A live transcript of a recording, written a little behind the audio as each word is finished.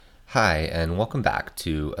Hi, and welcome back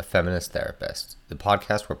to A Feminist Therapist, the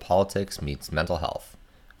podcast where politics meets mental health.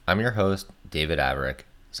 I'm your host, David Averick,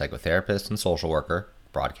 psychotherapist and social worker,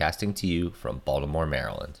 broadcasting to you from Baltimore,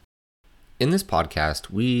 Maryland. In this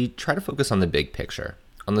podcast, we try to focus on the big picture,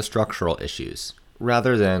 on the structural issues,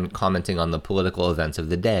 rather than commenting on the political events of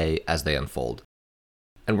the day as they unfold.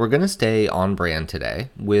 And we're going to stay on brand today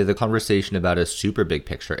with a conversation about a super big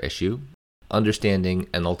picture issue, understanding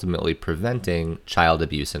and ultimately preventing child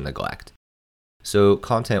abuse and neglect. So,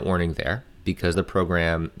 content warning there, because the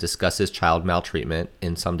program discusses child maltreatment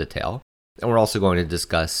in some detail, and we're also going to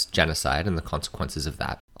discuss genocide and the consequences of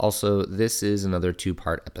that. Also, this is another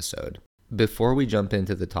two-part episode. Before we jump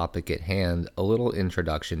into the topic at hand, a little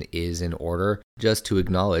introduction is in order, just to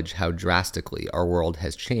acknowledge how drastically our world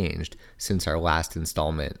has changed since our last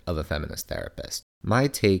installment of A Feminist Therapist. My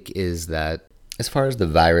take is that, as far as the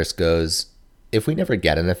virus goes, if we never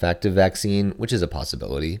get an effective vaccine, which is a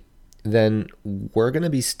possibility, then we're going to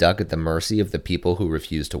be stuck at the mercy of the people who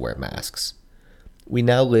refuse to wear masks. We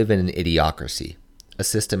now live in an idiocracy, a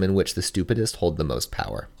system in which the stupidest hold the most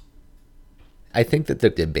power. I think that the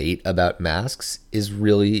debate about masks is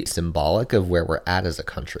really symbolic of where we're at as a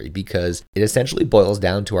country, because it essentially boils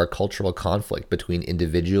down to our cultural conflict between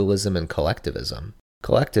individualism and collectivism.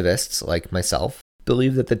 Collectivists, like myself,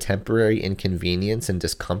 believe that the temporary inconvenience and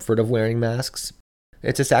discomfort of wearing masks,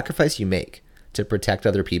 it's a sacrifice you make to protect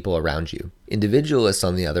other people around you. Individualists,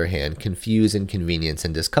 on the other hand, confuse inconvenience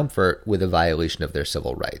and discomfort with a violation of their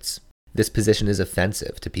civil rights. This position is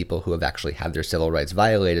offensive to people who have actually had their civil rights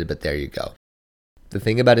violated, but there you go. The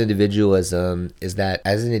thing about individualism is that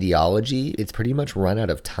as an ideology, it's pretty much run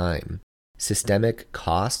out of time. Systemic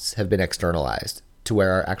costs have been externalized to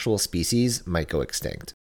where our actual species might go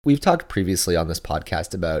extinct. We've talked previously on this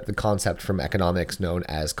podcast about the concept from economics known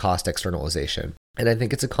as cost externalization. And I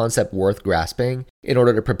think it's a concept worth grasping in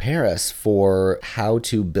order to prepare us for how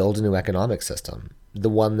to build a new economic system, the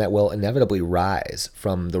one that will inevitably rise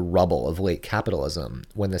from the rubble of late capitalism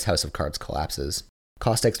when this house of cards collapses.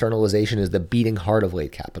 Cost externalization is the beating heart of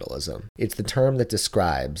late capitalism. It's the term that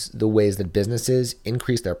describes the ways that businesses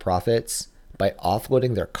increase their profits by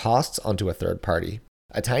offloading their costs onto a third party.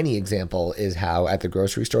 A tiny example is how at the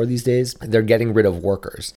grocery store these days, they're getting rid of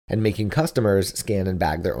workers and making customers scan and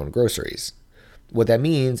bag their own groceries. What that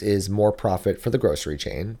means is more profit for the grocery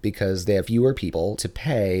chain because they have fewer people to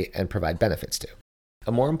pay and provide benefits to.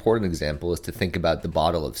 A more important example is to think about the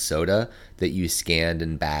bottle of soda that you scanned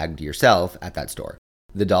and bagged yourself at that store.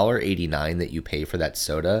 The $1.89 that you pay for that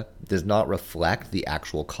soda does not reflect the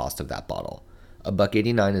actual cost of that bottle.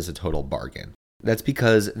 $1.89 is a total bargain. That's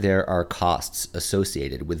because there are costs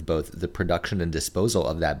associated with both the production and disposal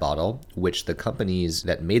of that bottle, which the companies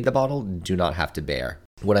that made the bottle do not have to bear.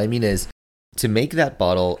 What I mean is, to make that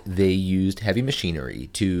bottle, they used heavy machinery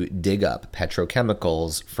to dig up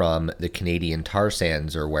petrochemicals from the Canadian tar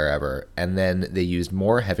sands or wherever, and then they used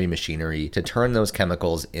more heavy machinery to turn those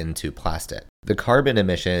chemicals into plastic. The carbon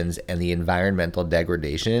emissions and the environmental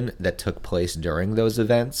degradation that took place during those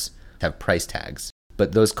events have price tags.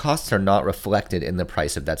 But those costs are not reflected in the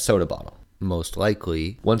price of that soda bottle. Most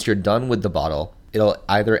likely, once you're done with the bottle, it'll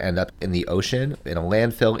either end up in the ocean, in a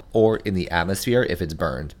landfill, or in the atmosphere if it's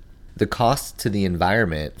burned. The costs to the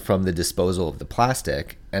environment from the disposal of the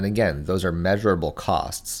plastic, and again, those are measurable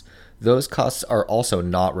costs, those costs are also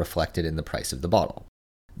not reflected in the price of the bottle.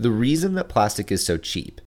 The reason that plastic is so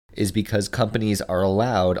cheap is because companies are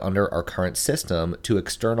allowed under our current system to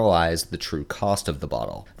externalize the true cost of the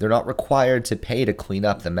bottle. They're not required to pay to clean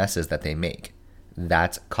up the messes that they make.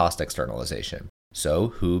 That's cost externalization. So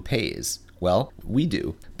who pays? Well, we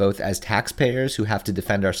do, both as taxpayers who have to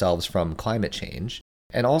defend ourselves from climate change,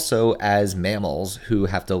 and also as mammals who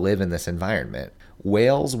have to live in this environment.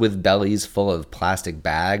 Whales with bellies full of plastic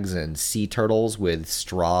bags and sea turtles with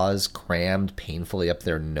straws crammed painfully up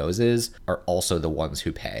their noses are also the ones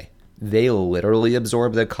who pay. They literally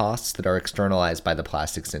absorb the costs that are externalized by the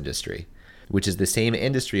plastics industry, which is the same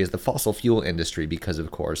industry as the fossil fuel industry because,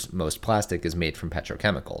 of course, most plastic is made from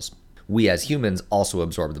petrochemicals. We as humans also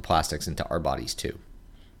absorb the plastics into our bodies too.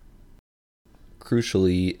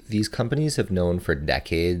 Crucially, these companies have known for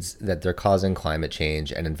decades that they're causing climate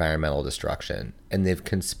change and environmental destruction, and they've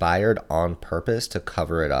conspired on purpose to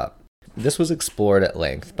cover it up. This was explored at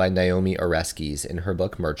length by Naomi Oreskes in her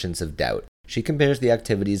book Merchants of Doubt. She compares the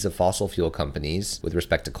activities of fossil fuel companies with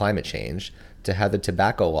respect to climate change to how the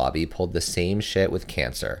tobacco lobby pulled the same shit with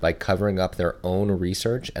cancer by covering up their own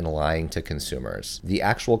research and lying to consumers. The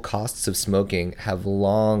actual costs of smoking have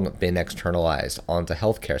long been externalized onto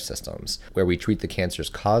healthcare systems, where we treat the cancers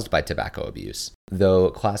caused by tobacco abuse. Though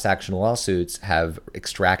class action lawsuits have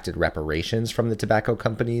extracted reparations from the tobacco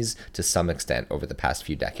companies to some extent over the past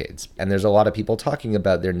few decades. And there's a lot of people talking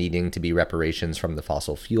about there needing to be reparations from the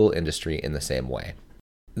fossil fuel industry in the same way.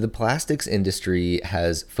 The plastics industry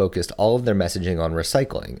has focused all of their messaging on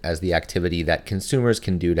recycling as the activity that consumers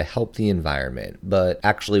can do to help the environment. But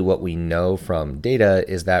actually what we know from data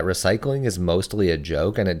is that recycling is mostly a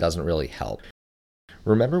joke and it doesn't really help.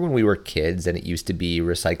 Remember when we were kids and it used to be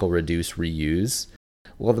recycle, reduce, reuse?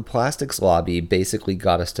 Well, the plastics lobby basically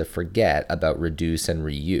got us to forget about reduce and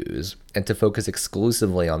reuse and to focus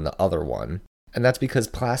exclusively on the other one. And that's because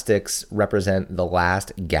plastics represent the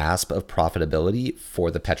last gasp of profitability for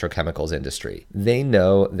the petrochemicals industry. They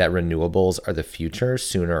know that renewables are the future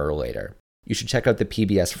sooner or later. You should check out the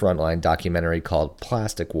PBS Frontline documentary called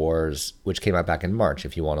Plastic Wars, which came out back in March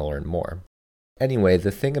if you want to learn more. Anyway,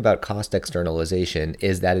 the thing about cost externalization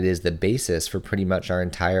is that it is the basis for pretty much our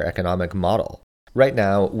entire economic model. Right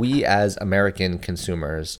now, we as American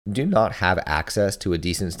consumers do not have access to a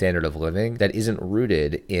decent standard of living that isn't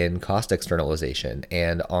rooted in cost externalization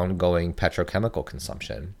and ongoing petrochemical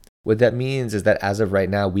consumption. What that means is that as of right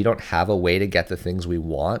now, we don't have a way to get the things we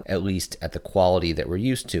want, at least at the quality that we're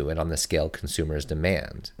used to and on the scale consumers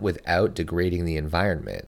demand, without degrading the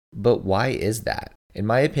environment. But why is that? In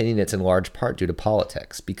my opinion, it's in large part due to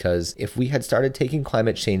politics, because if we had started taking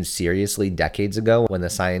climate change seriously decades ago when the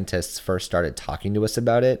scientists first started talking to us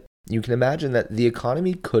about it, you can imagine that the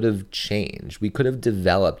economy could have changed. We could have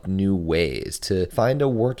developed new ways to find a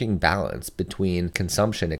working balance between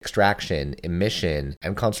consumption, extraction, emission,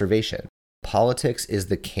 and conservation. Politics is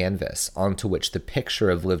the canvas onto which the picture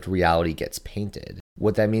of lived reality gets painted.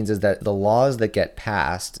 What that means is that the laws that get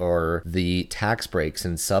passed, or the tax breaks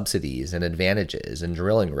and subsidies and advantages and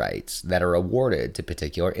drilling rights that are awarded to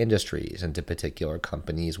particular industries and to particular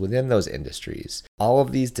companies within those industries, all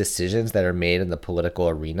of these decisions that are made in the political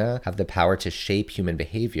arena have the power to shape human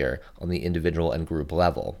behavior on the individual and group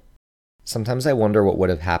level. Sometimes I wonder what would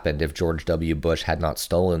have happened if George W. Bush had not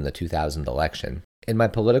stolen the 2000 election. In my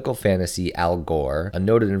political fantasy, Al Gore, a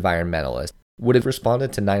noted environmentalist, would have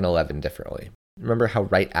responded to 9/11 differently. Remember how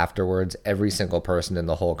right afterwards, every single person in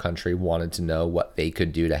the whole country wanted to know what they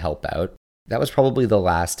could do to help out? That was probably the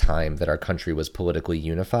last time that our country was politically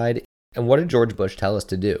unified. And what did George Bush tell us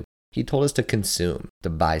to do? He told us to consume, to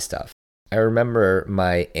buy stuff. I remember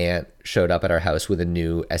my aunt showed up at our house with a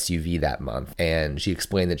new SUV that month, and she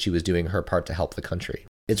explained that she was doing her part to help the country.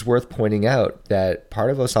 It's worth pointing out that part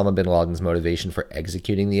of Osama bin Laden's motivation for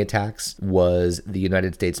executing the attacks was the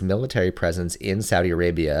United States military presence in Saudi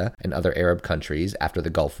Arabia and other Arab countries after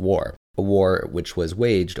the Gulf War, a war which was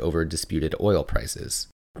waged over disputed oil prices.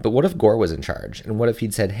 But what if Gore was in charge? And what if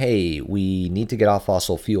he'd said, hey, we need to get off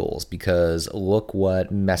fossil fuels because look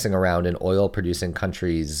what messing around in oil-producing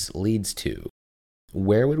countries leads to?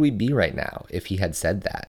 Where would we be right now if he had said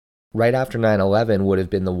that? Right after 9/11 would have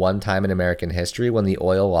been the one time in American history when the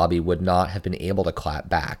oil lobby would not have been able to clap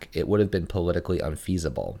back. It would have been politically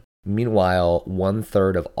unfeasible. Meanwhile,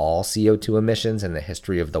 1/3 of all CO2 emissions in the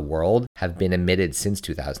history of the world have been emitted since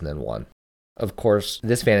 2001. Of course,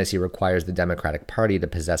 this fantasy requires the Democratic Party to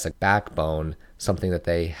possess a backbone, something that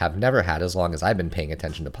they have never had as long as I've been paying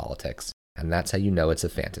attention to politics. And that's how you know it's a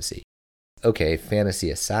fantasy. Okay, fantasy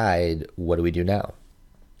aside, what do we do now?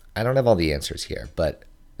 I don't have all the answers here, but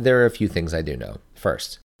there are a few things I do know.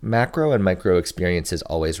 First, macro and micro experiences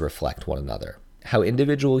always reflect one another. How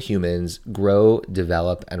individual humans grow,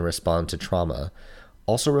 develop, and respond to trauma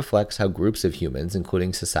also reflects how groups of humans,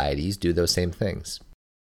 including societies, do those same things.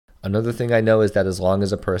 Another thing I know is that as long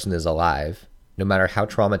as a person is alive, no matter how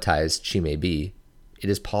traumatized she may be, it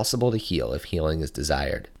is possible to heal if healing is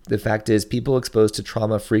desired. The fact is, people exposed to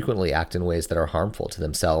trauma frequently act in ways that are harmful to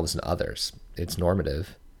themselves and others. It's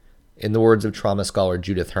normative. In the words of trauma scholar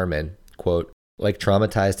Judith Herman, quote, like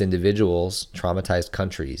traumatized individuals, traumatized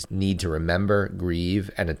countries need to remember, grieve,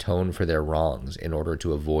 and atone for their wrongs in order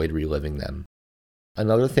to avoid reliving them.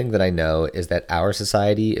 Another thing that I know is that our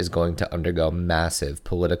society is going to undergo massive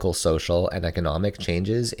political, social, and economic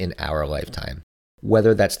changes in our lifetime.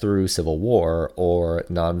 Whether that's through civil war or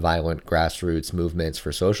nonviolent grassroots movements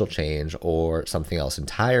for social change or something else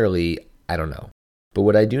entirely, I don't know. But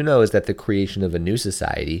what I do know is that the creation of a new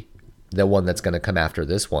society, the one that's going to come after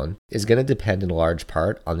this one, is going to depend in large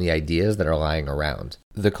part on the ideas that are lying around.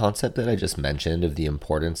 The concept that I just mentioned of the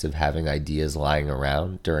importance of having ideas lying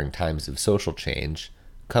around during times of social change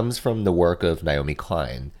comes from the work of Naomi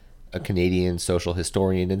Klein, a Canadian social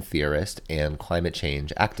historian and theorist and climate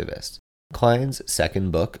change activist. Klein's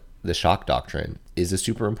second book, The Shock Doctrine, is a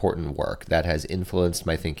super important work that has influenced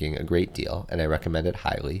my thinking a great deal, and I recommend it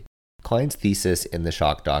highly. Klein's thesis in The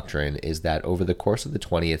Shock Doctrine is that over the course of the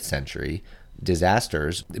 20th century,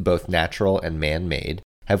 disasters, both natural and man-made,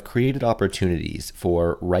 have created opportunities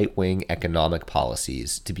for right-wing economic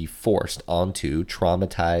policies to be forced onto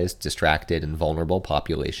traumatized, distracted, and vulnerable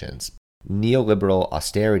populations. Neoliberal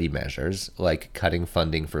austerity measures, like cutting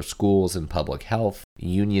funding for schools and public health,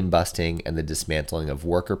 union busting and the dismantling of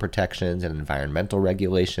worker protections and environmental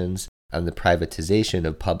regulations, and the privatization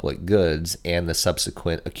of public goods and the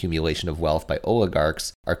subsequent accumulation of wealth by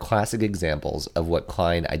oligarchs, are classic examples of what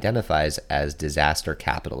Klein identifies as disaster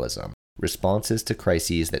capitalism, responses to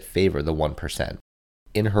crises that favor the 1%.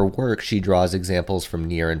 In her work, she draws examples from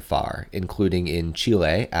near and far, including in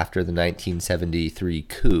Chile after the 1973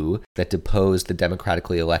 coup that deposed the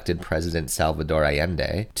democratically elected President Salvador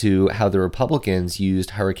Allende, to how the Republicans used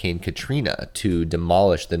Hurricane Katrina to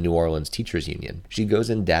demolish the New Orleans Teachers Union. She goes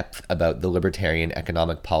in depth about the libertarian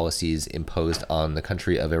economic policies imposed on the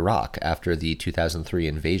country of Iraq after the 2003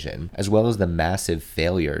 invasion, as well as the massive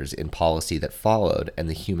failures in policy that followed and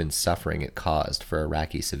the human suffering it caused for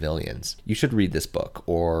Iraqi civilians. You should read this book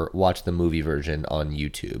or watch the movie version on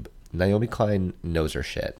YouTube. Naomi Klein knows her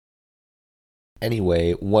shit.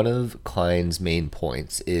 Anyway, one of Klein's main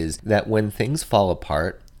points is that when things fall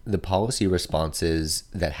apart, the policy responses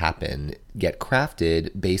that happen get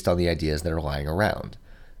crafted based on the ideas that are lying around.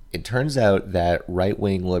 It turns out that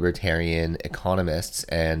right-wing libertarian economists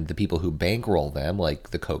and the people who bankroll them, like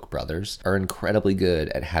the Koch brothers, are incredibly good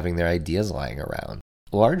at having their ideas lying around.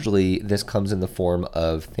 Largely, this comes in the form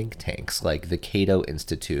of think tanks like the Cato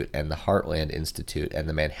Institute and the Heartland Institute and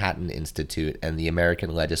the Manhattan Institute and the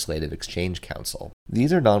American Legislative Exchange Council.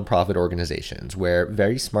 These are nonprofit organizations where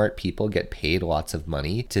very smart people get paid lots of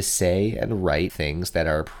money to say and write things that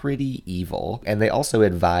are pretty evil, and they also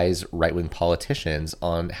advise right-wing politicians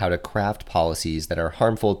on how to craft policies that are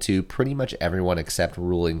harmful to pretty much everyone except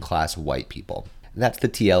ruling class white people. That's the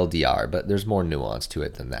TLDR, but there's more nuance to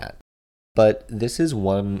it than that. But this is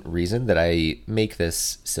one reason that I make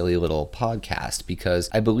this silly little podcast, because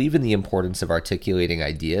I believe in the importance of articulating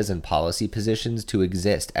ideas and policy positions to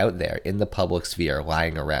exist out there in the public sphere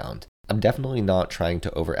lying around. I'm definitely not trying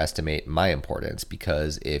to overestimate my importance,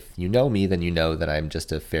 because if you know me, then you know that I'm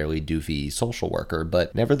just a fairly doofy social worker,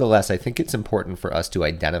 but nevertheless, I think it's important for us to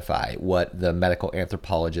identify what the medical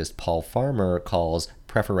anthropologist Paul Farmer calls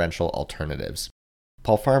preferential alternatives.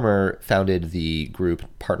 Paul Farmer founded the group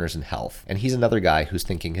Partners in Health, and he's another guy whose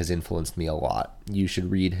thinking has influenced me a lot. You should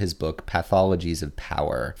read his book, Pathologies of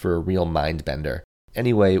Power, for a real mind bender.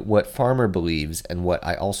 Anyway, what Farmer believes, and what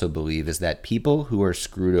I also believe, is that people who are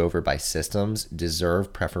screwed over by systems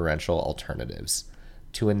deserve preferential alternatives.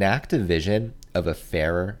 To enact a vision of a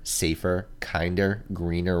fairer, safer, kinder,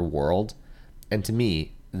 greener world, and to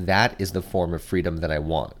me, that is the form of freedom that I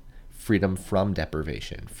want. Freedom from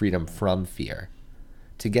deprivation, freedom from fear.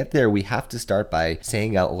 To get there, we have to start by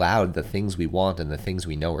saying out loud the things we want and the things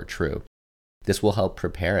we know are true. This will help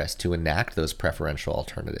prepare us to enact those preferential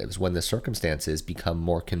alternatives when the circumstances become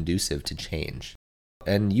more conducive to change.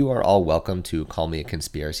 And you are all welcome to call me a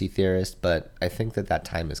conspiracy theorist, but I think that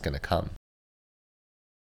time is going to come.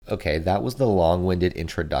 Okay, that was the long-winded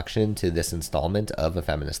introduction to this installment of A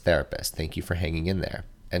Feminist Therapist. Thank you for hanging in there.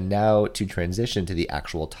 And now to transition to the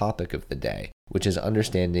actual topic of the day, which is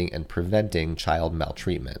understanding and preventing child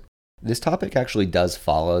maltreatment. This topic actually does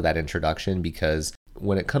follow that introduction because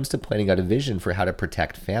when it comes to planning out a vision for how to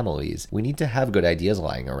protect families, we need to have good ideas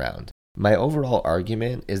lying around. My overall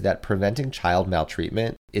argument is that preventing child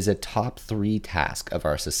maltreatment is a top 3 task of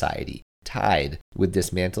our society, tied with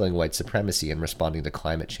dismantling white supremacy and responding to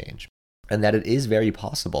climate change. And that it is very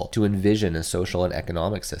possible to envision a social and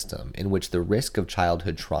economic system in which the risk of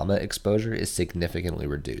childhood trauma exposure is significantly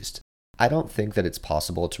reduced. I don't think that it's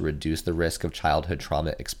possible to reduce the risk of childhood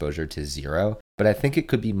trauma exposure to 0, but I think it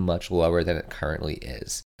could be much lower than it currently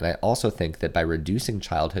is. And I also think that by reducing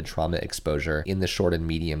childhood trauma exposure in the short and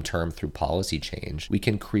medium term through policy change, we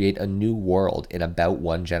can create a new world in about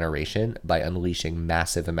 1 generation by unleashing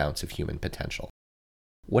massive amounts of human potential.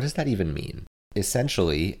 What does that even mean?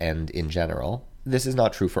 Essentially, and in general, this is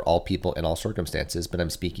not true for all people in all circumstances, but I'm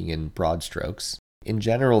speaking in broad strokes. In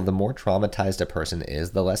general, the more traumatized a person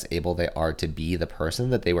is, the less able they are to be the person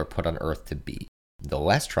that they were put on earth to be. The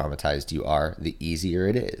less traumatized you are, the easier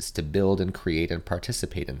it is to build and create and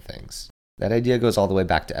participate in things. That idea goes all the way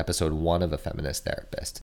back to episode 1 of A Feminist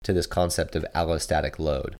Therapist, to this concept of allostatic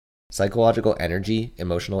load. Psychological energy,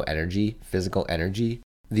 emotional energy, physical energy,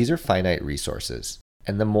 these are finite resources.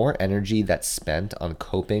 And the more energy that's spent on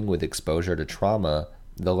coping with exposure to trauma,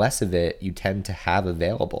 the less of it you tend to have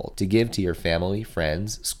available to give to your family,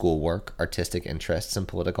 friends, schoolwork, artistic interests, and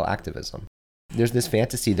political activism. There's this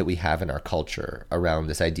fantasy that we have in our culture around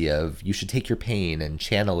this idea of you should take your pain and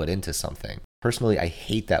channel it into something. Personally, I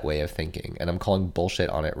hate that way of thinking, and I'm calling bullshit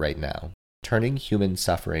on it right now. Turning human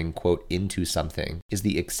suffering, quote, into something is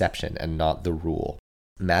the exception and not the rule.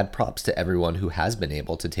 Mad props to everyone who has been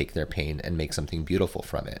able to take their pain and make something beautiful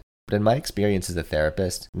from it. But in my experience as a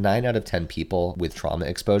therapist, 9 out of 10 people with trauma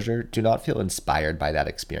exposure do not feel inspired by that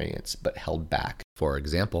experience, but held back. For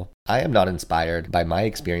example, I am not inspired by my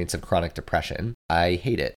experience of chronic depression. I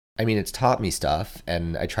hate it. I mean, it's taught me stuff,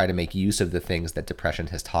 and I try to make use of the things that depression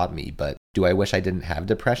has taught me, but do I wish I didn't have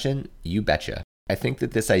depression? You betcha. I think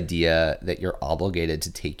that this idea that you're obligated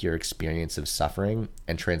to take your experience of suffering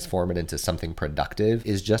and transform it into something productive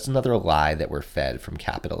is just another lie that we're fed from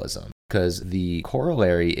capitalism. Because the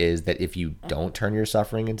corollary is that if you don't turn your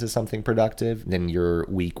suffering into something productive, then you're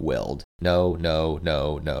weak-willed. No, no,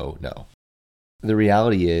 no, no, no. The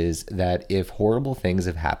reality is that if horrible things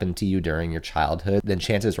have happened to you during your childhood, then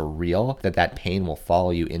chances are real that that pain will follow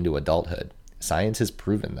you into adulthood. Science has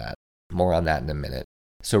proven that. More on that in a minute.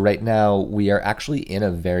 So right now, we are actually in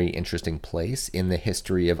a very interesting place in the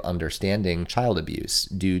history of understanding child abuse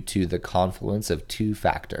due to the confluence of 2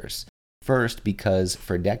 factors. First, because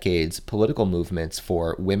for decades, political movements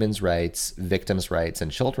for women's rights, victims' rights,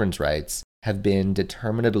 and children's rights have been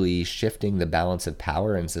determinedly shifting the balance of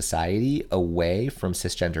power in society away from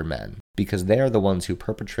cisgender men, because they are the ones who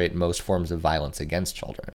perpetrate most forms of violence against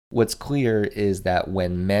children. What's clear is that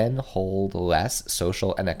when men hold less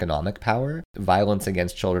social and economic power, violence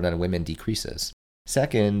against children and women decreases.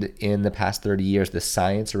 Second, in the past 30 years, the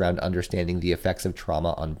science around understanding the effects of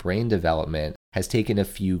trauma on brain development has taken a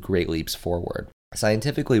few great leaps forward.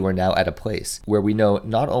 Scientifically, we're now at a place where we know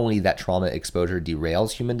not only that trauma exposure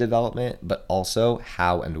derails human development, but also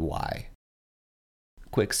how and why.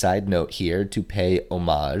 Quick side note here to pay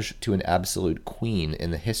homage to an absolute queen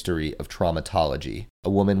in the history of traumatology, a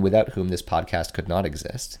woman without whom this podcast could not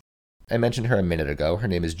exist. I mentioned her a minute ago. Her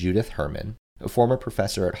name is Judith Herman, a former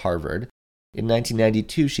professor at Harvard. In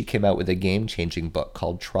 1992, she came out with a game-changing book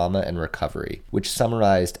called Trauma and Recovery, which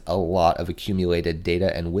summarized a lot of accumulated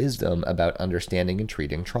data and wisdom about understanding and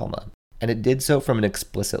treating trauma. And it did so from an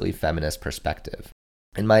explicitly feminist perspective.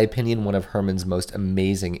 In my opinion, one of Herman's most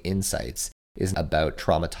amazing insights is about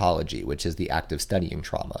traumatology, which is the act of studying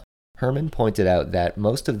trauma. Herman pointed out that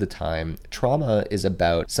most of the time, trauma is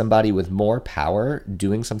about somebody with more power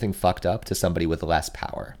doing something fucked up to somebody with less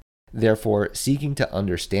power. Therefore, seeking to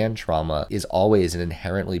understand trauma is always an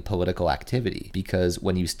inherently political activity, because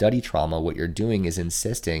when you study trauma, what you're doing is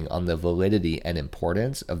insisting on the validity and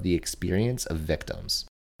importance of the experience of victims.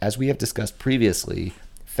 As we have discussed previously,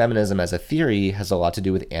 feminism as a theory has a lot to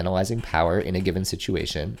do with analyzing power in a given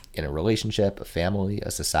situation, in a relationship, a family, a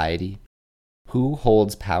society. Who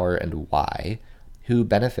holds power and why? Who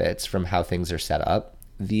benefits from how things are set up?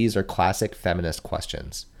 These are classic feminist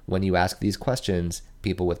questions. When you ask these questions,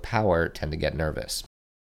 people with power tend to get nervous.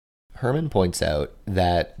 Herman points out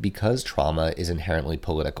that because trauma is inherently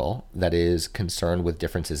political, that is, concerned with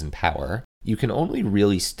differences in power, you can only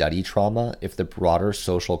really study trauma if the broader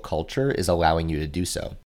social culture is allowing you to do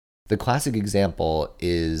so. The classic example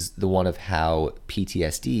is the one of how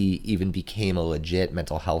PTSD even became a legit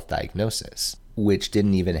mental health diagnosis, which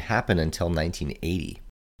didn't even happen until 1980.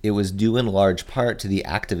 It was due in large part to the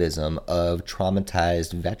activism of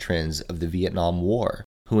traumatized veterans of the Vietnam War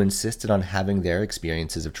who insisted on having their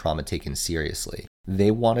experiences of trauma taken seriously. They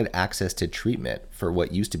wanted access to treatment for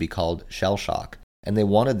what used to be called shell shock, and they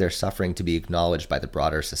wanted their suffering to be acknowledged by the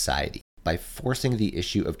broader society. By forcing the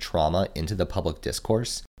issue of trauma into the public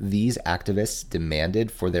discourse, these activists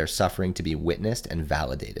demanded for their suffering to be witnessed and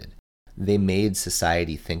validated. They made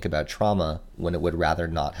society think about trauma when it would rather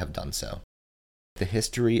not have done so. The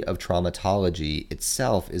history of traumatology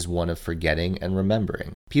itself is one of forgetting and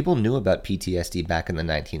remembering. People knew about PTSD back in the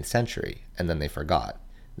 19th century, and then they forgot.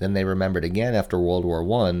 Then they remembered again after World War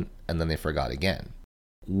I, and then they forgot again.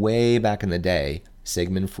 Way back in the day,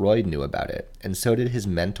 Sigmund Freud knew about it, and so did his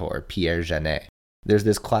mentor, Pierre Janet. There's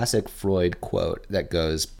this classic Freud quote that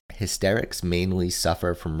goes, "Hysterics mainly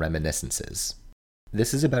suffer from reminiscences."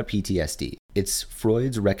 This is about PTSD. It's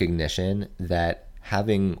Freud's recognition that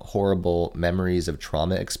having horrible memories of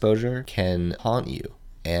trauma exposure can haunt you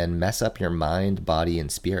and mess up your mind, body,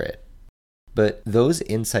 and spirit. But those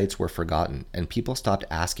insights were forgotten, and people stopped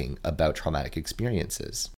asking about traumatic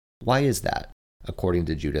experiences. Why is that? According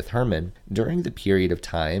to Judith Herman, during the period of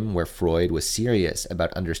time where Freud was serious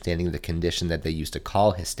about understanding the condition that they used to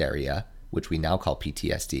call hysteria, which we now call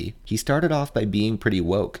PTSD, he started off by being pretty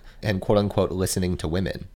woke and quote-unquote listening to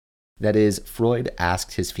women. That is, Freud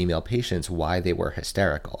asked his female patients why they were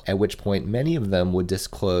hysterical, at which point many of them would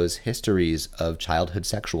disclose histories of childhood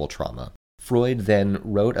sexual trauma. Freud then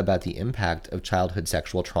wrote about the impact of childhood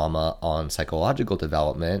sexual trauma on psychological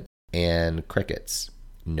development, and crickets.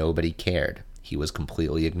 Nobody cared. He was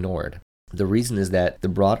completely ignored. The reason is that the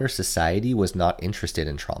broader society was not interested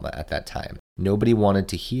in trauma at that time. Nobody wanted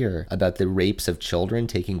to hear about the rapes of children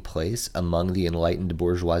taking place among the enlightened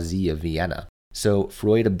bourgeoisie of Vienna. So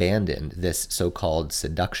Freud abandoned this so-called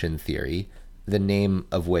seduction theory, the name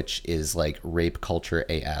of which is like rape culture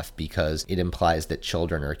AF because it implies that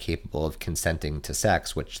children are capable of consenting to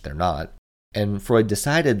sex, which they're not. And Freud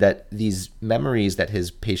decided that these memories that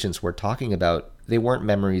his patients were talking about, they weren't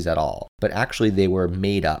memories at all, but actually they were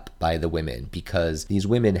made up by the women because these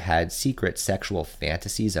women had secret sexual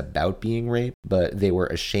fantasies about being raped, but they were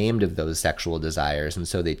ashamed of those sexual desires, and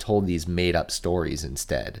so they told these made up stories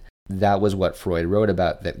instead. That was what Freud wrote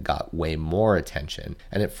about that got way more attention,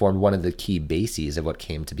 and it formed one of the key bases of what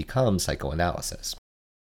came to become psychoanalysis.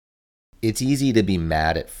 It's easy to be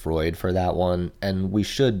mad at Freud for that one, and we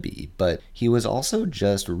should be, but he was also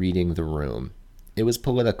just reading the room. It was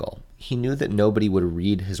political. He knew that nobody would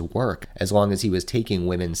read his work as long as he was taking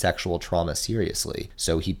women's sexual trauma seriously,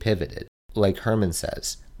 so he pivoted. Like Herman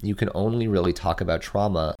says, you can only really talk about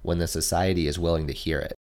trauma when the society is willing to hear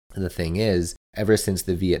it. The thing is, ever since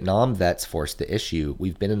the Vietnam vets forced the issue,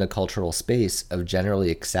 we've been in a cultural space of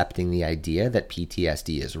generally accepting the idea that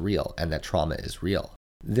PTSD is real and that trauma is real.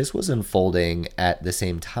 This was unfolding at the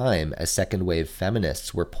same time as second-wave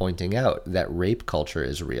feminists were pointing out that rape culture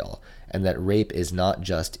is real, and that rape is not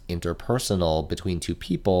just interpersonal between two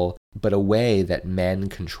people, but a way that men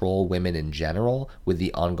control women in general with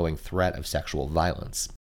the ongoing threat of sexual violence.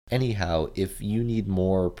 Anyhow, if you need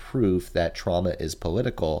more proof that trauma is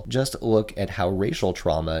political, just look at how racial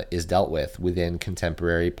trauma is dealt with within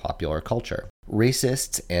contemporary popular culture.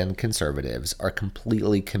 Racists and conservatives are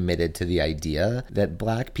completely committed to the idea that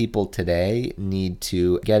Black people today need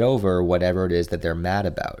to get over whatever it is that they're mad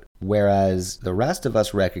about, whereas the rest of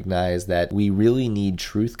us recognize that we really need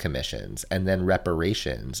truth commissions and then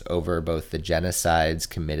reparations over both the genocides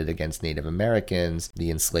committed against Native Americans,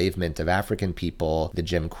 the enslavement of African people, the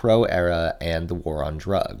Jim Crow era, and the war on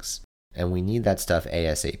drugs. And we need that stuff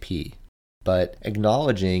ASAP. But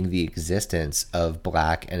acknowledging the existence of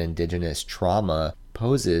Black and Indigenous trauma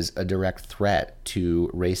poses a direct threat to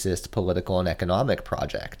racist political and economic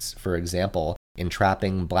projects. For example,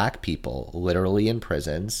 entrapping Black people literally in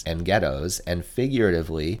prisons and ghettos and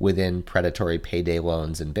figuratively within predatory payday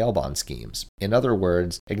loans and bail bond schemes. In other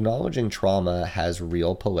words, acknowledging trauma has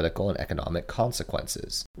real political and economic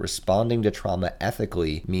consequences. Responding to trauma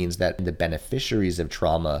ethically means that the beneficiaries of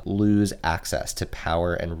trauma lose access to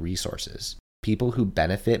power and resources. People who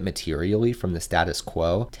benefit materially from the status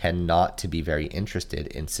quo tend not to be very interested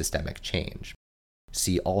in systemic change.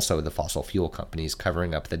 See also the fossil fuel companies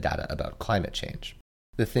covering up the data about climate change.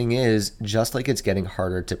 The thing is, just like it's getting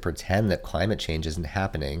harder to pretend that climate change isn't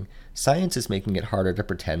happening, science is making it harder to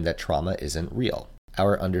pretend that trauma isn't real.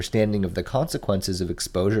 Our understanding of the consequences of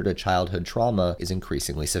exposure to childhood trauma is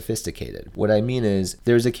increasingly sophisticated. What I mean is,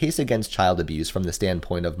 there's a case against child abuse from the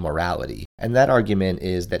standpoint of morality, and that argument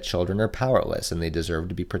is that children are powerless and they deserve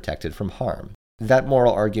to be protected from harm. That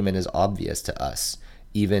moral argument is obvious to us,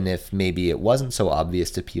 even if maybe it wasn't so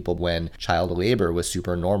obvious to people when child labor was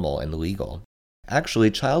super normal and legal.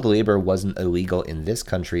 Actually, child labor wasn't illegal in this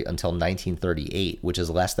country until 1938, which is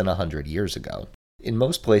less than 100 years ago. In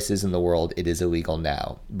most places in the world, it is illegal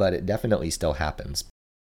now, but it definitely still happens.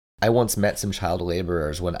 I once met some child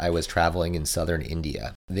laborers when I was traveling in southern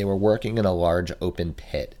India. They were working in a large open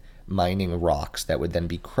pit, mining rocks that would then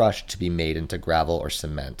be crushed to be made into gravel or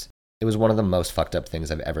cement. It was one of the most fucked up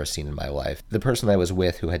things I've ever seen in my life. The person I was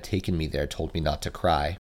with who had taken me there told me not to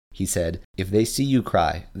cry. He said, "If they see you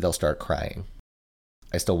cry, they'll start crying."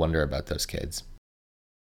 I still wonder about those kids.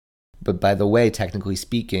 But by the way, technically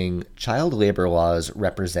speaking, child labor laws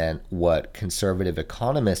represent what conservative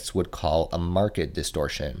economists would call a market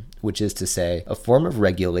distortion, which is to say, a form of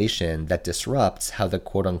regulation that disrupts how the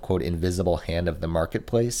quote-unquote invisible hand of the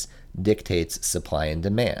marketplace dictates supply and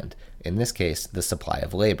demand, in this case, the supply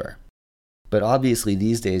of labor. But obviously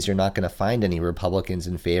these days you're not going to find any Republicans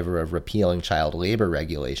in favor of repealing child labor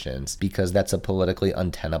regulations because that's a politically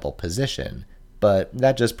untenable position, but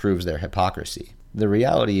that just proves their hypocrisy. The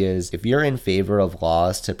reality is, if you're in favor of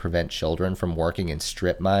laws to prevent children from working in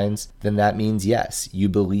strip mines, then that means yes, you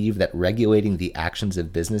believe that regulating the actions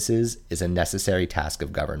of businesses is a necessary task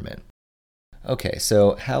of government. Okay,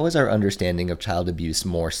 so how is our understanding of child abuse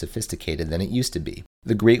more sophisticated than it used to be?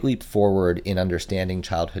 The great leap forward in understanding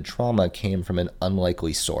childhood trauma came from an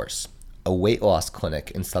unlikely source, a weight loss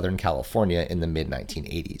clinic in Southern California in the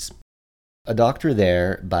mid-1980s. A doctor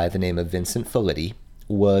there by the name of Vincent Felitti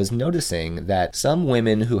was noticing that some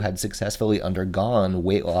women who had successfully undergone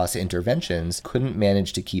weight loss interventions couldn't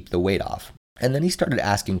manage to keep the weight off. And then he started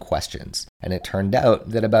asking questions, and it turned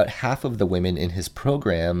out that about half of the women in his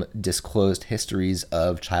program disclosed histories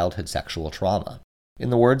of childhood sexual trauma.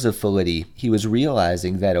 In the words of Felitti, he was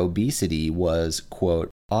realizing that obesity was,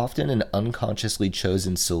 quote, often an unconsciously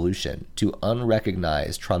chosen solution to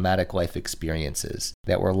unrecognized traumatic life experiences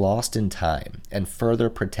that were lost in time and further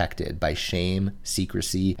protected by shame,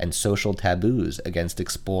 secrecy, and social taboos against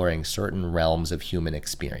exploring certain realms of human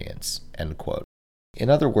experience, end quote. In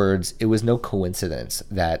other words, it was no coincidence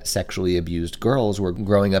that sexually abused girls were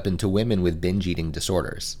growing up into women with binge eating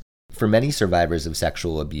disorders. For many survivors of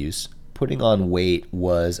sexual abuse, putting on weight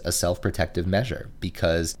was a self-protective measure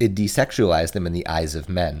because it desexualized them in the eyes of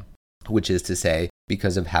men, which is to say,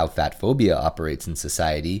 because of how fat phobia operates in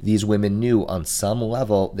society, these women knew on some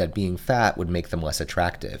level that being fat would make them less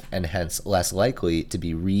attractive and hence less likely to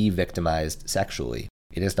be re-victimized sexually.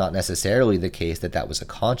 It is not necessarily the case that that was a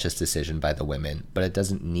conscious decision by the women, but it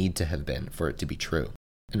doesn't need to have been for it to be true.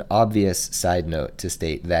 An obvious side note to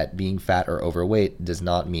state that being fat or overweight does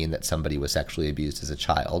not mean that somebody was sexually abused as a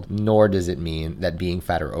child, nor does it mean that being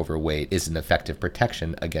fat or overweight is an effective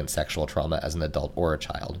protection against sexual trauma as an adult or a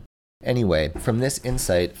child. Anyway, from this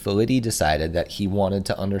insight, Felitti decided that he wanted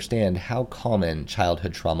to understand how common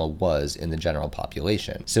childhood trauma was in the general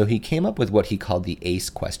population. So he came up with what he called the ACE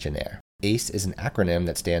questionnaire. ACE is an acronym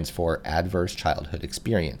that stands for Adverse Childhood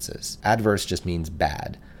Experiences. Adverse just means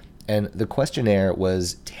bad. And the questionnaire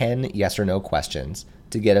was 10 yes or no questions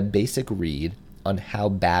to get a basic read on how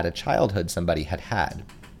bad a childhood somebody had had.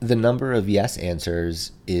 The number of yes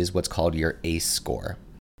answers is what's called your ACE score.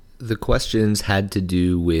 The questions had to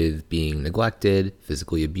do with being neglected,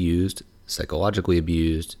 physically abused, psychologically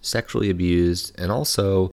abused, sexually abused, and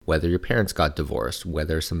also whether your parents got divorced,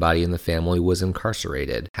 whether somebody in the family was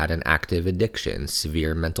incarcerated, had an active addiction,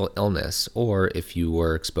 severe mental illness, or if you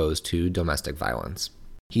were exposed to domestic violence.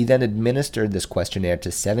 He then administered this questionnaire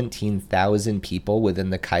to 17,000 people within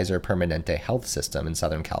the Kaiser Permanente health system in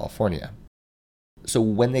Southern California. So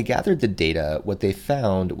when they gathered the data, what they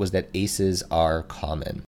found was that ACEs are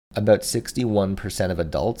common. About 61% of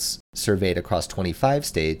adults surveyed across 25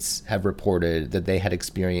 states have reported that they had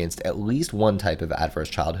experienced at least one type of adverse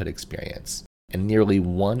childhood experience. And nearly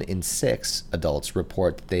 1 in 6 adults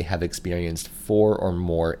report that they have experienced 4 or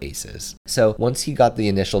more ACEs. So once he got the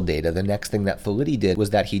initial data, the next thing that Felitti did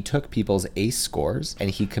was that he took people's ACE scores and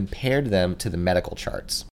he compared them to the medical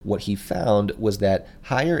charts. What he found was that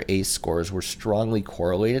higher ACE scores were strongly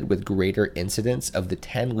correlated with greater incidence of the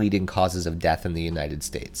 10 leading causes of death in the United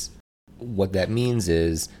States. What that means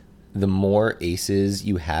is the more ACEs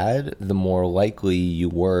you had, the more likely you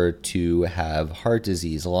were to have heart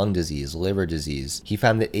disease, lung disease, liver disease. He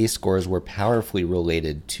found that ACE scores were powerfully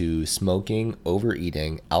related to smoking,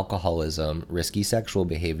 overeating, alcoholism, risky sexual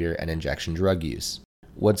behavior, and injection drug use.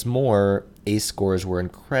 What's more, ACE scores were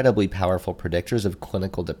incredibly powerful predictors of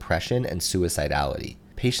clinical depression and suicidality.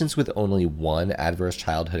 Patients with only one adverse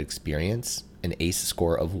childhood experience, an ACE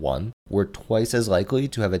score of 1, were twice as likely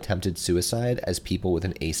to have attempted suicide as people with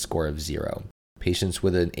an ACE score of 0. Patients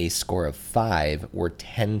with an ACE score of 5 were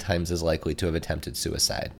 10 times as likely to have attempted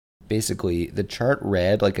suicide. Basically, the chart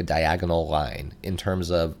read like a diagonal line in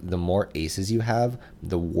terms of the more ACEs you have,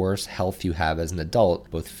 the worse health you have as an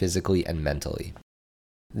adult, both physically and mentally.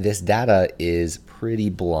 This data is pretty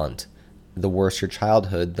blunt. The worse your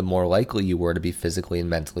childhood, the more likely you were to be physically and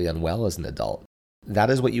mentally unwell as an adult. That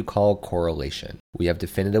is what you call correlation. We have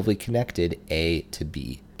definitively connected A to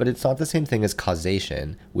B. But it's not the same thing as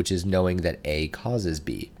causation, which is knowing that A causes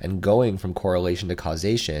B. And going from correlation to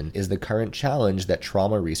causation is the current challenge that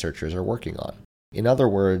trauma researchers are working on. In other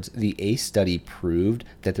words, the ACE study proved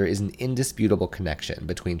that there is an indisputable connection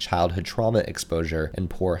between childhood trauma exposure and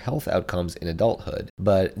poor health outcomes in adulthood,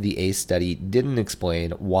 but the ACE study didn't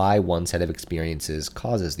explain why one set of experiences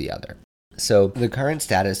causes the other. So the current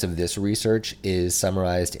status of this research is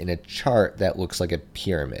summarized in a chart that looks like a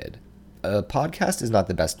pyramid. A podcast is not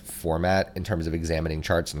the best format in terms of examining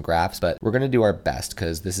charts and graphs, but we're going to do our best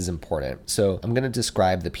because this is important. So I'm going to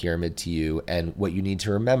describe the pyramid to you, and what you need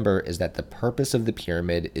to remember is that the purpose of the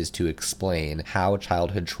pyramid is to explain how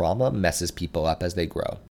childhood trauma messes people up as they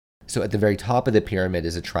grow. So at the very top of the pyramid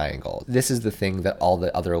is a triangle. This is the thing that all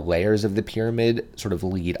the other layers of the pyramid sort of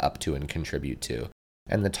lead up to and contribute to.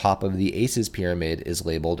 and the top of the ACEs pyramid is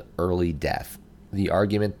labeled early death. The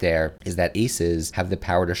argument there is that ACEs have the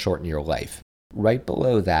power to shorten your life. Right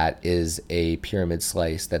below that is a pyramid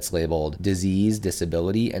slice that's labeled disease,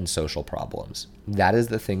 disability, and social problems. That is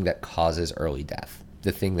the thing that causes early death.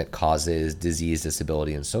 The thing that causes disease,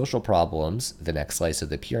 disability, and social problems, the next slice of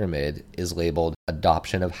the pyramid, is labeled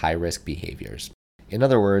adoption of high-risk behaviors. In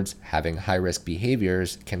other words, having high-risk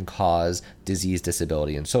behaviors can cause disease,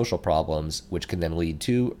 disability, and social problems, which can then lead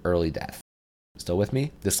to early death. Still with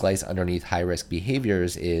me? The slice underneath high-risk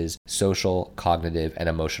behaviors is social, cognitive, and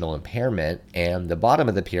emotional impairment, and the bottom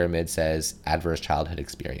of the pyramid says adverse childhood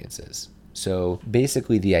experiences. So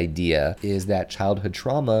basically the idea is that childhood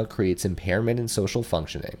trauma creates impairment in social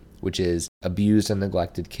functioning, which is abused and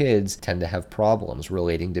neglected kids tend to have problems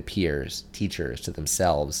relating to peers, teachers, to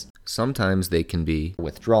themselves. Sometimes they can be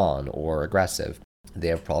withdrawn or aggressive. They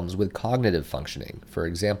have problems with cognitive functioning, for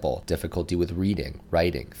example, difficulty with reading,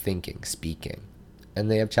 writing, thinking, speaking. And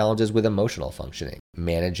they have challenges with emotional functioning,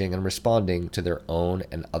 managing and responding to their own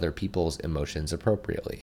and other people's emotions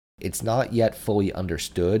appropriately. It's not yet fully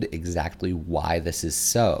understood exactly why this is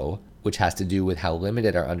so, which has to do with how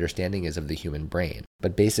limited our understanding is of the human brain.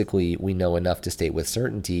 But basically, we know enough to state with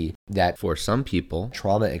certainty that for some people,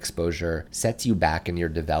 trauma exposure sets you back in your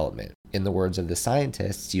development. In the words of the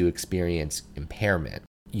scientists, you experience impairment.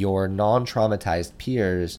 Your non-traumatized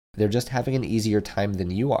peers, they're just having an easier time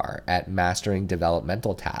than you are at mastering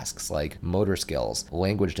developmental tasks like motor skills,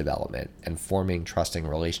 language development, and forming trusting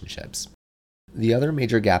relationships. The other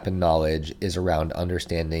major gap in knowledge is around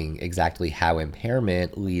understanding exactly how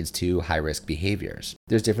impairment leads to high-risk behaviors.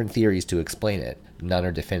 There's different theories to explain it. None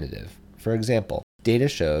are definitive. For example, data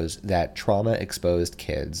shows that trauma-exposed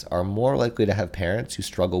kids are more likely to have parents who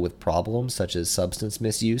struggle with problems such as substance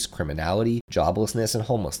misuse, criminality, joblessness, and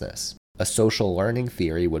homelessness. A social learning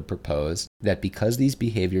theory would propose that because these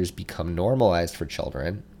behaviors become normalized for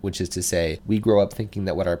children, which is to say, we grow up thinking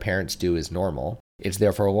that what our parents do is normal, it's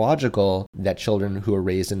therefore logical that children who are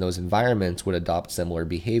raised in those environments would adopt similar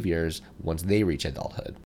behaviors once they reach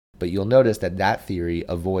adulthood. But you'll notice that that theory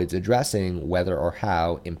avoids addressing whether or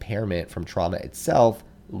how impairment from trauma itself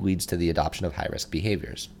leads to the adoption of high-risk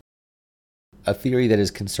behaviors. A theory that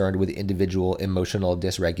is concerned with individual emotional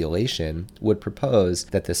dysregulation would propose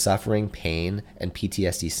that the suffering, pain, and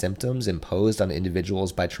PTSD symptoms imposed on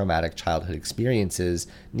individuals by traumatic childhood experiences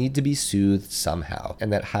need to be soothed somehow,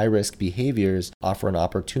 and that high-risk behaviors offer an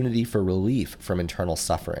opportunity for relief from internal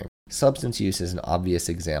suffering. Substance use is an obvious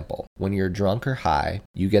example. When you're drunk or high,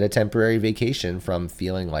 you get a temporary vacation from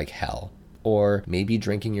feeling like hell. Or maybe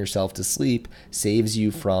drinking yourself to sleep saves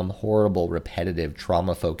you from horrible, repetitive,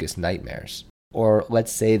 trauma-focused nightmares. Or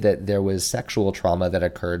let's say that there was sexual trauma that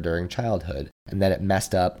occurred during childhood and that it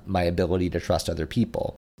messed up my ability to trust other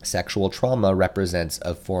people. Sexual trauma represents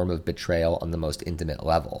a form of betrayal on the most intimate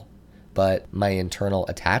level. But my internal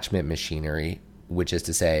attachment machinery, which is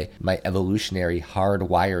to say, my evolutionary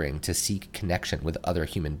hardwiring to seek connection with other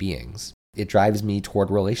human beings, it drives me toward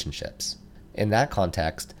relationships. In that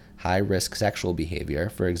context, high-risk sexual behavior,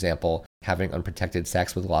 for example, having unprotected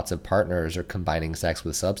sex with lots of partners or combining sex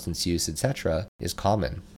with substance use, etc., is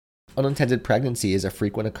common. Unintended pregnancy is a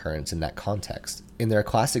frequent occurrence in that context. In their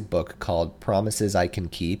classic book called Promises I Can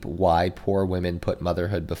Keep: Why Poor Women Put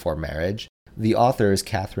Motherhood Before Marriage, the authors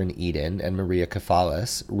Catherine Eden and Maria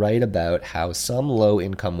Kafalis write about how some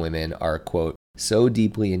low-income women are, quote, so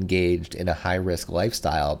deeply engaged in a high-risk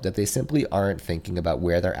lifestyle that they simply aren't thinking about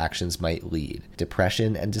where their actions might lead.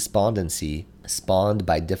 Depression and despondency, spawned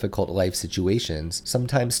by difficult life situations,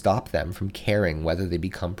 sometimes stop them from caring whether they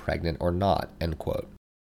become pregnant or not, end quote.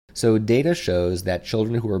 So data shows that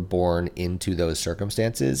children who are born into those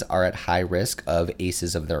circumstances are at high risk of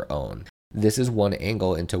ACEs of their own. This is one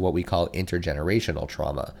angle into what we call intergenerational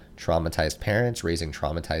trauma, traumatized parents raising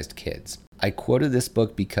traumatized kids. I quoted this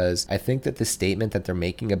book because I think that the statement that they're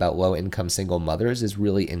making about low-income single mothers is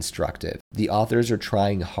really instructive. The authors are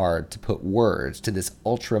trying hard to put words to this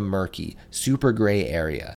ultra-murky, super gray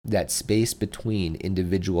area, that space between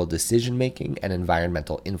individual decision-making and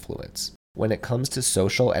environmental influence. When it comes to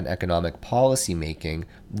social and economic policy making,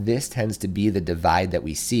 this tends to be the divide that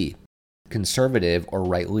we see. Conservative or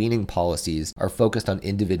right-leaning policies are focused on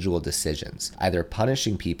individual decisions, either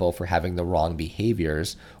punishing people for having the wrong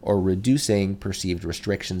behaviors or reducing perceived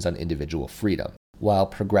restrictions on individual freedom, while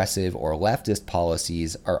progressive or leftist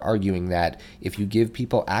policies are arguing that if you give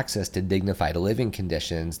people access to dignified living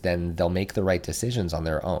conditions, then they'll make the right decisions on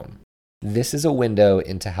their own. This is a window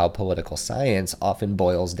into how political science often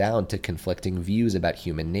boils down to conflicting views about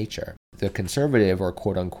human nature. The conservative or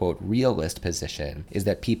quote-unquote realist position is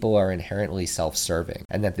that people are inherently self-serving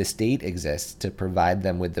and that the state exists to provide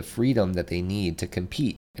them with the freedom that they need to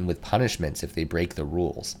compete and with punishments if they break the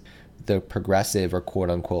rules. The progressive or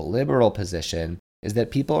quote-unquote liberal position is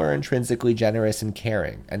that people are intrinsically generous and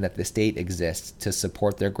caring and that the state exists to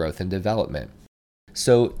support their growth and development.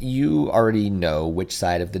 So you already know which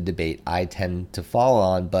side of the debate I tend to fall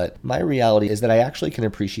on, but my reality is that I actually can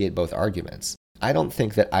appreciate both arguments. I don't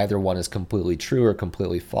think that either one is completely true or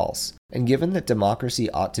completely false. And given that democracy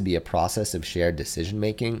ought to be a process of shared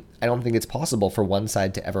decision-making, I don't think it's possible for one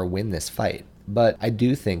side to ever win this fight. But I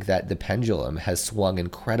do think that the pendulum has swung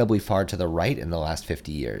incredibly far to the right in the last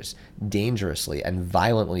 50 years, dangerously and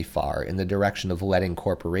violently far in the direction of letting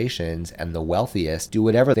corporations and the wealthiest do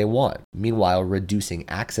whatever they want, meanwhile reducing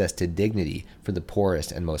access to dignity for the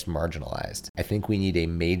poorest and most marginalized. I think we need a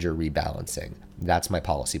major rebalancing. That's my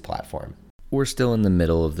policy platform. We're still in the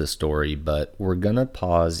middle of the story, but we're gonna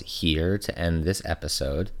pause here to end this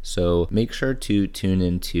episode. So make sure to tune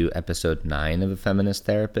into episode 9 of A Feminist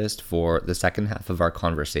Therapist for the second half of our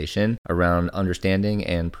conversation around understanding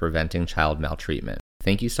and preventing child maltreatment.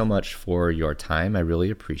 Thank you so much for your time. I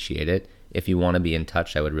really appreciate it. If you want to be in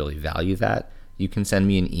touch, I would really value that. You can send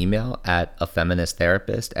me an email at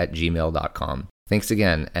afeministtherapist@gmail.com. Thanks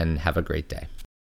again, and have a great day.